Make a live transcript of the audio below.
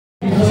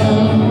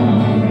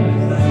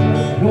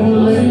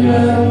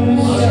around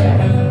the shack,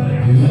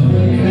 you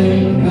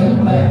can't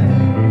come back.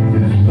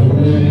 There's no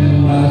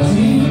in my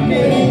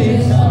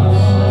suitcase.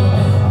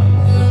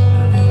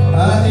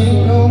 I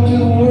ain't going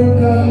to work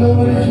on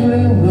nobody's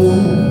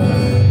railroad.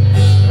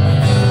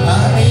 I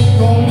ain't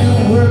going to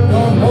work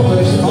on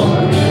nobody's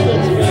farm.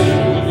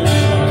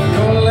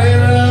 Gonna lay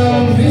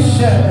around this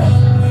shack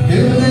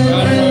till that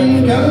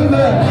train come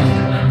back.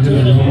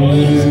 There's no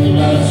in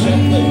my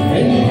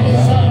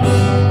suitcase.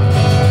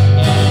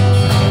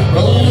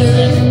 Rolling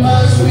in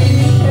my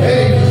sweet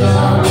baby's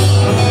arms.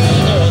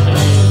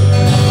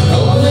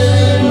 Rolling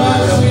in my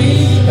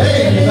sweet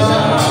baby's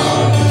arms.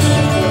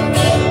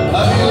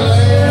 I'll be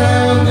laying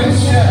around this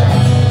shack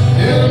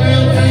till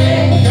that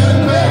train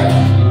comes back.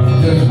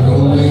 Just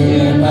rolling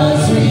in my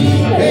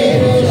sweet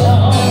baby's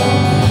arms.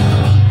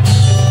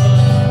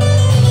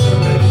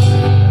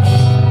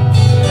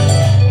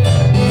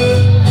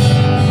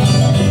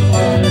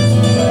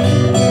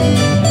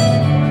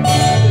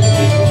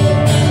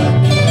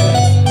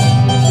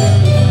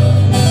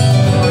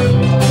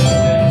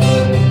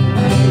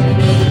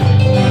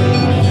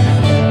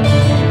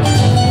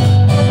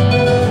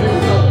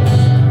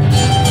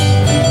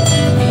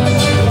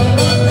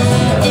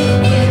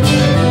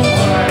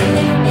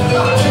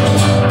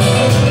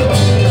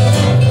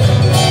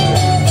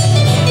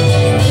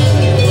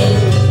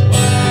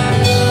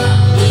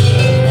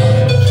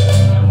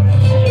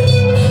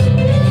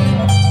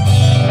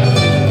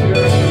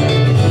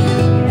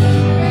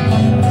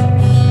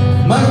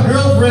 My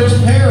girlfriend's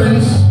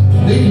parents,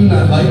 they do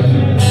not like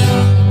me.